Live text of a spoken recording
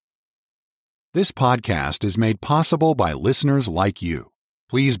This podcast is made possible by listeners like you.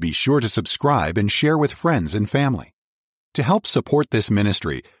 Please be sure to subscribe and share with friends and family. To help support this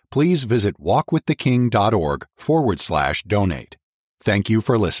ministry, please visit walkwiththeking.org/donate. Thank you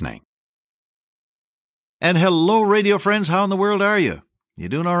for listening. And hello, radio friends. How in the world are you? You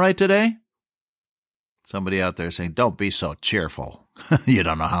doing all right today? Somebody out there saying, don't be so cheerful. You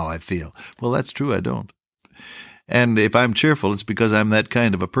don't know how I feel. Well, that's true, I don't. And if I'm cheerful, it's because I'm that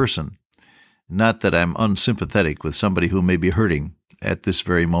kind of a person. Not that I'm unsympathetic with somebody who may be hurting at this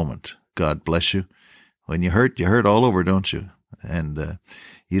very moment. God bless you. When you hurt all over, don't you? And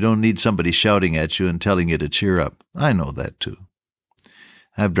you don't need somebody shouting at you and telling you to cheer up. I know that too.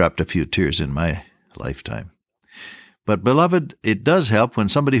 I've dropped a few tears in my lifetime. But, beloved, it does help when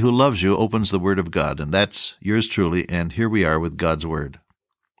somebody who loves you opens the Word of God, and that's yours truly, and here we are with God's Word.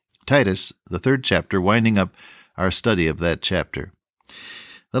 Titus, the 3rd chapter, winding up our study of that chapter.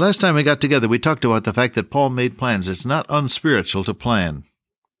 The last time we got together, we talked about the fact that Paul made plans. It's not unspiritual to plan,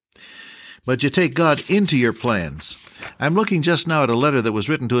 but you take God into your plans. I'm looking just now at a letter that was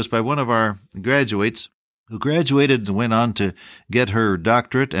written to us by one of our graduates who graduated and went on to get her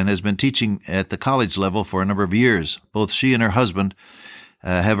doctorate and has been teaching at the college level for a number of years. Both she and her husband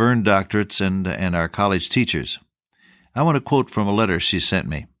have earned doctorates and are college teachers. I want to quote from a letter she sent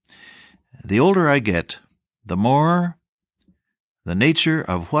me. The older I get, the more the nature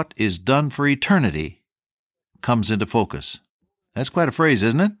of what is done for eternity comes into focus. That's quite a phrase,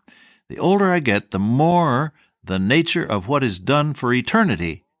 isn't it? The older I get, the more the nature of what is done for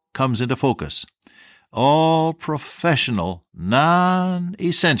eternity comes into focus. All professional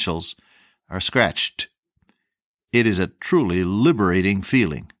non-essentials are scratched. It is a truly liberating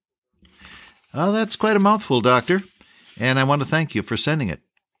feeling. Oh, that's quite a mouthful, Doctor, and I want to thank you for sending it.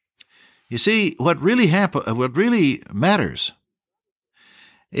 You see, what really matters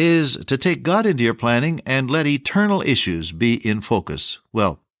is to take God into your planning and let eternal issues be in focus.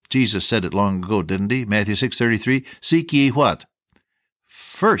 Well, Jesus said it long ago, didn't he? Matthew 6:33, seek ye what?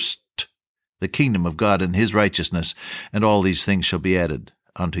 First, the kingdom of God and his righteousness, and all these things shall be added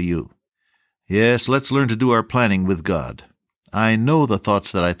unto you. Yes, let's learn to do our planning with God. I know the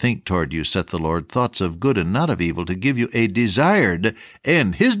thoughts that I think toward you, saith the Lord, thoughts of good and not of evil, to give you a desired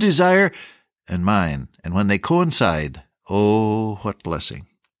end, his desire and mine. And when they coincide, oh, what blessing.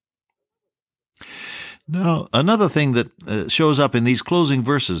 Now, another thing that shows up in these closing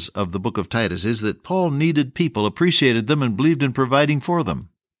verses of the book of Titus is that Paul needed people, appreciated them, and believed in providing for them.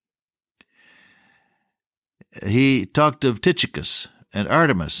 He talked of Tychicus and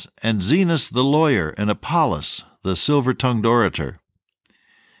Artemas and Zenas the lawyer and Apollos, the silver-tongued orator.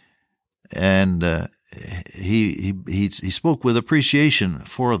 And he spoke with appreciation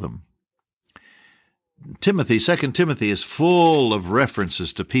for them. Timothy, 2 Timothy, is full of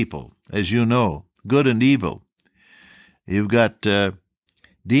references to people, as you know, good and evil. You've got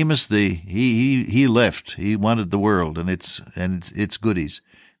Demas, he left. He wanted the world and its goodies.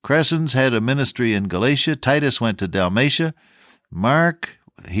 Crescens had a ministry in Galatia. Titus went to Dalmatia. Mark,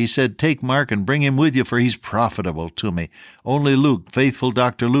 he said, take Mark and bring him with you, for he's profitable to me. Only Luke, faithful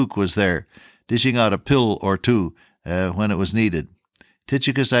Dr. Luke, was there, dishing out a pill or two when it was needed.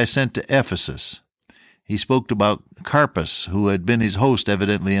 Tychicus I sent to Ephesus. He spoke about Carpus, who had been his host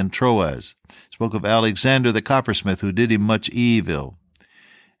evidently in Troas. Spoke of Alexander the coppersmith, who did him much evil.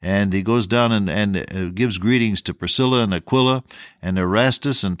 And he goes down and gives greetings to Priscilla and Aquila and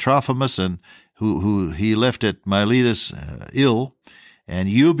Erastus and Trophimus, and who he left at Miletus ill, and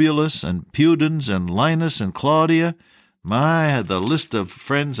Eubulus and Pudens and Linus and Claudia. The list of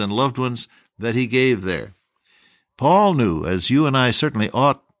friends and loved ones that he gave there. Paul knew, as you and I certainly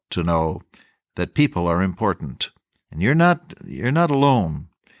ought to know, that people are important, and you're not alone,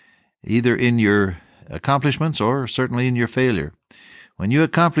 either in your accomplishments or certainly in your failure. When you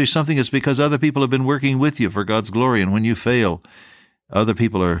accomplish something, it's because other people have been working with you for God's glory, and when you fail, other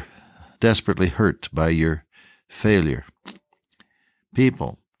people are desperately hurt by your failure.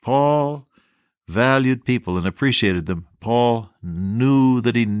 People. Paul valued people and appreciated them. Paul knew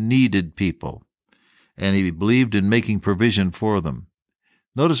that he needed people, and he believed in making provision for them.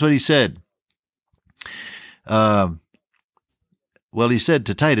 Notice what he said. He said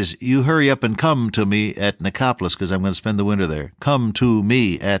to Titus, you hurry up and come to me at Nicopolis, because I'm going to spend the winter there. Come to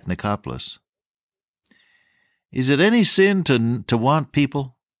me at Nicopolis. Is it any sin to want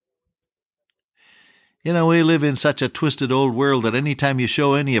people? You know, we live in such a twisted old world that any time you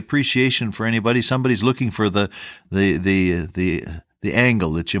show any appreciation for anybody, somebody's looking for the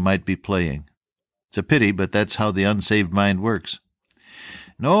angle that you might be playing. It's a pity, but that's how the unsaved mind works.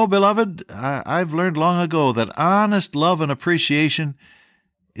 No, beloved, I've learned long ago that honest love and appreciation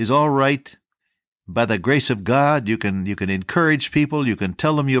is all right by the grace of God, you can encourage people, you can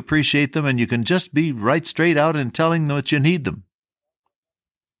tell them you appreciate them, and you can just be right straight out in telling them that you need them.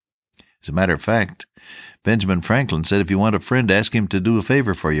 As a matter of fact, Benjamin Franklin said if you want a friend, ask him to do a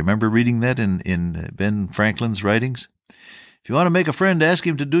favor for you. Remember reading that in Ben Franklin's writings? If you want to make a friend, ask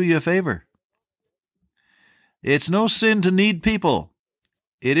him to do you a favor. It's no sin to need people.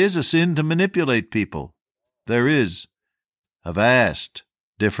 It is a sin to manipulate people. There is a vast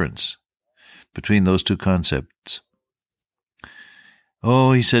difference between those two concepts.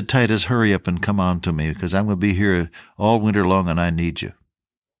 Oh, he said, Titus, hurry up and come on to me, because I'm going to be here all winter long and I need you.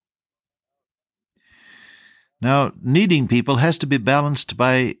 Now, needing people has to be balanced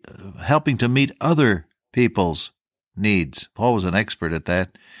by helping to meet other people's needs. Paul was an expert at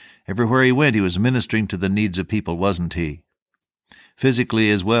that. Everywhere he went, he was ministering to the needs of people, wasn't he?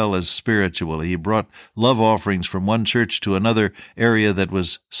 Physically as well as spiritually. He brought love offerings from one church to another area that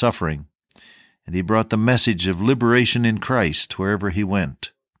was suffering. And he brought the message of liberation in Christ wherever he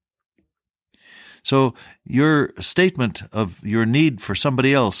went. So your statement of your need for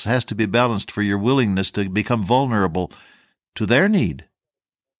somebody else has to be balanced for your willingness to become vulnerable to their need.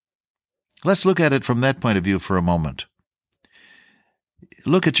 Let's look at it from that point of view for a moment.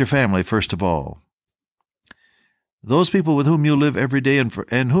 Look at your family, first of all. Those people with whom you live every day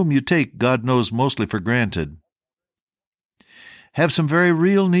and whom you take, God knows, mostly for granted, have some very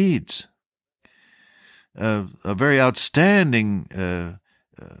real needs. A very outstanding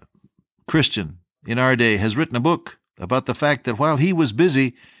Christian in our day has written a book about the fact that while he was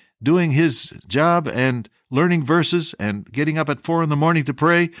busy doing his job and learning verses and getting up at 4 a.m. to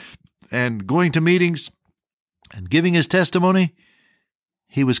pray and going to meetings and giving his testimony,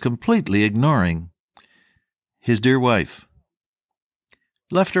 he was completely ignoring his dear wife.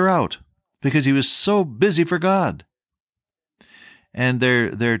 Left her out because he was so busy for God. And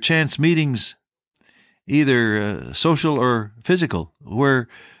their chance meetings, either social or physical, were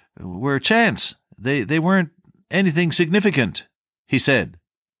chance. They weren't anything significant, he said.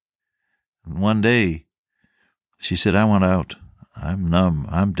 And one day, she said, I want out. I'm numb.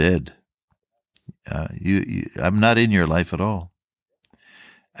 I'm dead. I'm not in your life at all.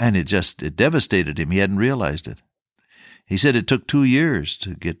 And it devastated him. He hadn't realized it. He said it took 2 years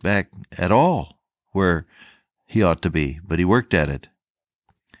to get back at all where he ought to be, but he worked at it.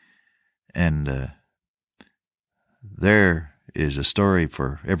 And there is a story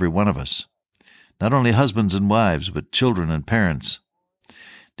for every one of us. Not only husbands and wives, but children and parents.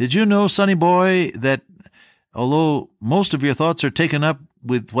 Did you know, sonny boy, that although most of your thoughts are taken up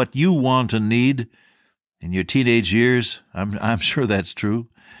with what you want and need in your teenage years, I'm sure that's true,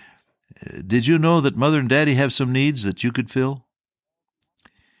 did you know that mother and daddy have some needs that you could fill?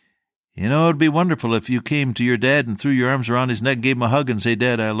 You know, it'd be wonderful if you came to your dad and threw your arms around his neck, gave him a hug, and say,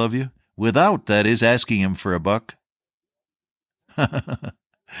 Dad, I love you, without, that is, asking him for a buck.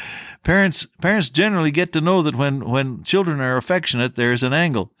 Parents generally get to know that when children are affectionate, there's an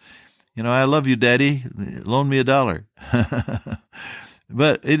angle. You know, I love you, Daddy. Loan me $1.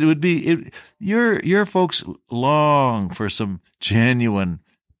 But it would be your folks long for some genuine,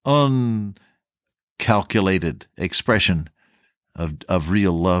 uncalculated expression of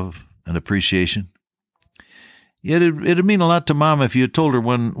real love and appreciation. Yet it'd mean a lot to Mom if you told her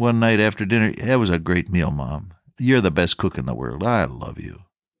one night after dinner, that was a great meal, Mom. You're the best cook in the world. I love you.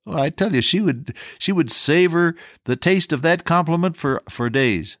 Well, I tell you, she would savor the taste of that compliment for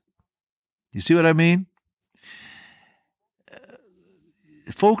days. You see what I mean?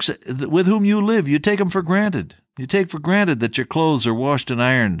 Folks with whom you live, you take them for granted. You take for granted that your clothes are washed and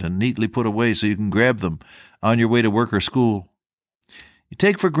ironed and neatly put away so you can grab them on your way to work or school. You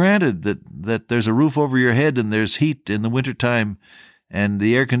take for granted that there's a roof over your head and there's heat in the wintertime and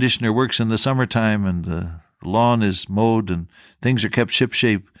the air conditioner works in the summertime and the lawn is mowed and things are kept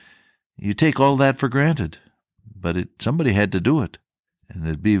shipshape. You take all that for granted, but somebody had to do it. And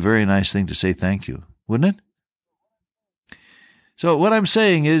it'd be a very nice thing to say thank you, wouldn't it? So what I'm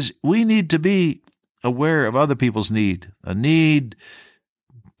saying is we need to be aware of other people's need, a need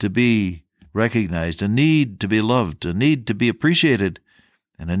to be recognized, a need to be loved, a need to be appreciated,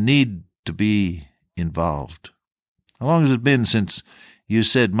 and a need to be involved. How long has it been since you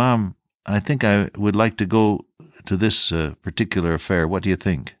said, Mom, I think I would like to go to this particular affair. What do you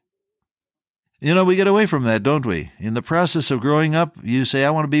think? You know, we get away from that, don't we? In the process of growing up, you say,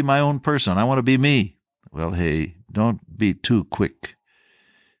 I want to be my own person. I want to be me. Well, hey, don't be too quick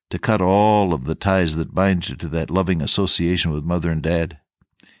to cut all of the ties that bind you to that loving association with Mother and Dad.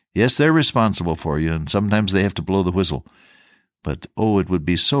 Yes, they're responsible for you, and sometimes they have to blow the whistle. But, it would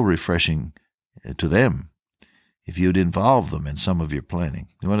be so refreshing to them if you'd involve them in some of your planning.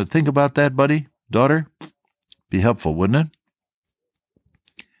 You want to think about that, buddy? daughter? Be helpful, wouldn't it?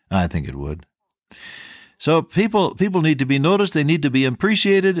 I think it would. So people need to be noticed, they need to be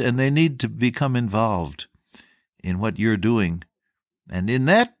appreciated, and they need to become involved in what you're doing. And in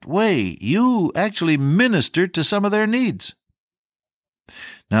that way, you actually minister to some of their needs.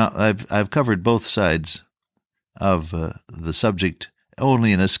 Now, I've covered both sides of the subject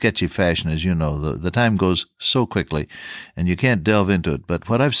only in a sketchy fashion, as you know. The time goes so quickly, and you can't delve into it. But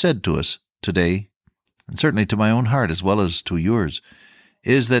what I've said to us today, and certainly to my own heart as well as to yours,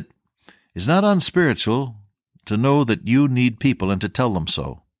 is that it's not unspiritual to know that you need people and to tell them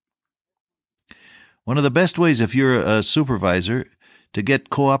so. One of the best ways, if you're a supervisor, to get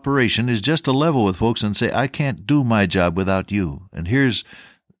cooperation is just to level with folks and say, I can't do my job without you, and here's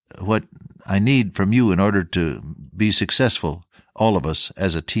what I need from you in order to be successful, all of us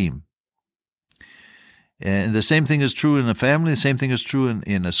as a team. And the same thing is true in a family, the same thing is true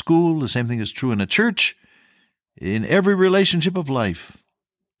in a school, the same thing is true in a church, in every relationship of life.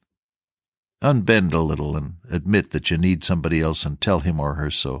 Unbend a little and admit that you need somebody else and tell him or her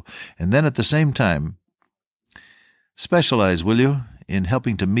so. And then at the same time, specialize, will you, in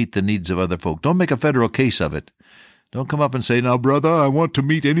helping to meet the needs of other folk. Don't make a federal case of it. Don't come up and say, now, brother, I want to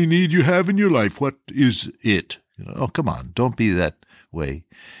meet any need you have in your life. What is it? Oh, come on. Don't be that way.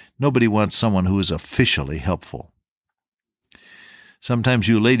 Nobody wants someone who is officially helpful. Sometimes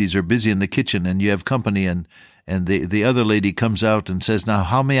you ladies are busy in the kitchen and you have company and the other lady comes out and says, now,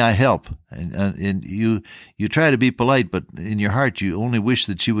 how may I help? And you try to be polite, but in your heart you only wish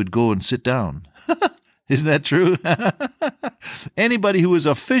that she would go and sit down. Isn't that true? Anybody who is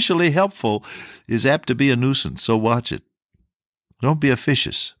officially helpful is apt to be a nuisance, so watch it. Don't be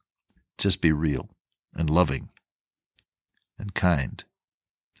officious. Just be real and loving and kind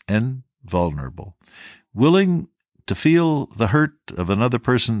and vulnerable, willing to feel the hurt of another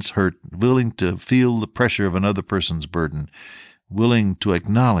person's hurt, willing to feel the pressure of another person's burden, willing to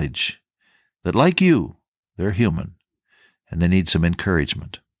acknowledge that, like you, they're human and they need some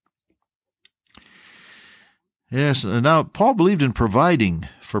encouragement. Yes, now Paul believed in providing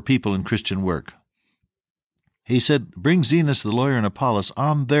for people in Christian work. He said, bring Zenas the lawyer and Apollos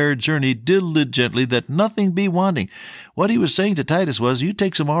on their journey diligently, that nothing be wanting. What he was saying to Titus was, you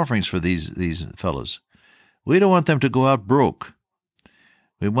take some offerings for these fellows. We don't want them to go out broke.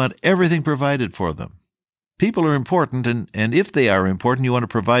 We want everything provided for them. People are important, and if they are important, you want to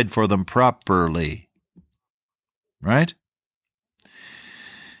provide for them properly. Right?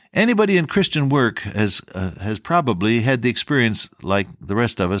 Anybody in Christian work has probably had the experience, like the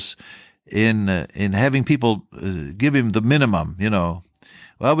rest of us, in having people give him the minimum,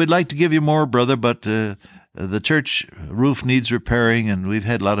 Well, we'd like to give you more, brother, but the church roof needs repairing, and we've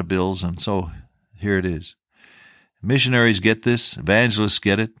had a lot of bills, and so here it is. Missionaries get this, evangelists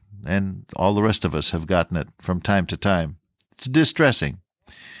get it, and all the rest of us have gotten it from time to time. It's distressing.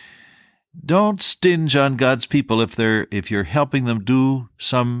 Don't stinge on God's people if you're helping them do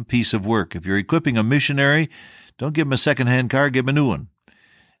some piece of work. If you're equipping a missionary, don't give him a second-hand car, give him a new one.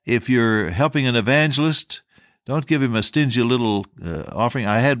 If you're helping an evangelist, don't give him a stingy little offering.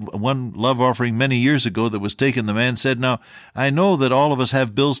 I had one love offering many years ago that was taken. The man said, now, I know that all of us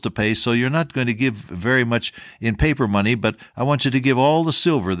have bills to pay, so you're not going to give very much in paper money, but I want you to give all the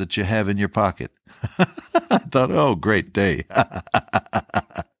silver that you have in your pocket. I thought, oh, great day.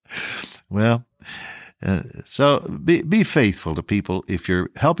 Well, so be faithful to people. If you're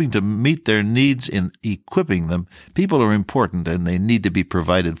helping to meet their needs in equipping them, people are important and they need to be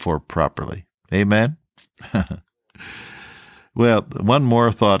provided for properly. Amen? Well, one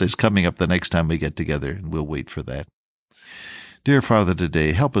more thought is coming up the next time we get together, and we'll wait for that. Dear Father,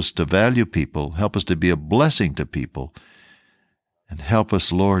 today, help us to value people, help us to be a blessing to people, and help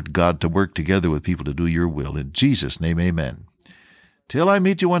us, Lord God, to work together with people to do your will. In Jesus' name, amen. Till I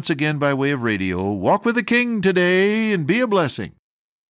meet you once again by way of radio, walk with the King today and be a blessing.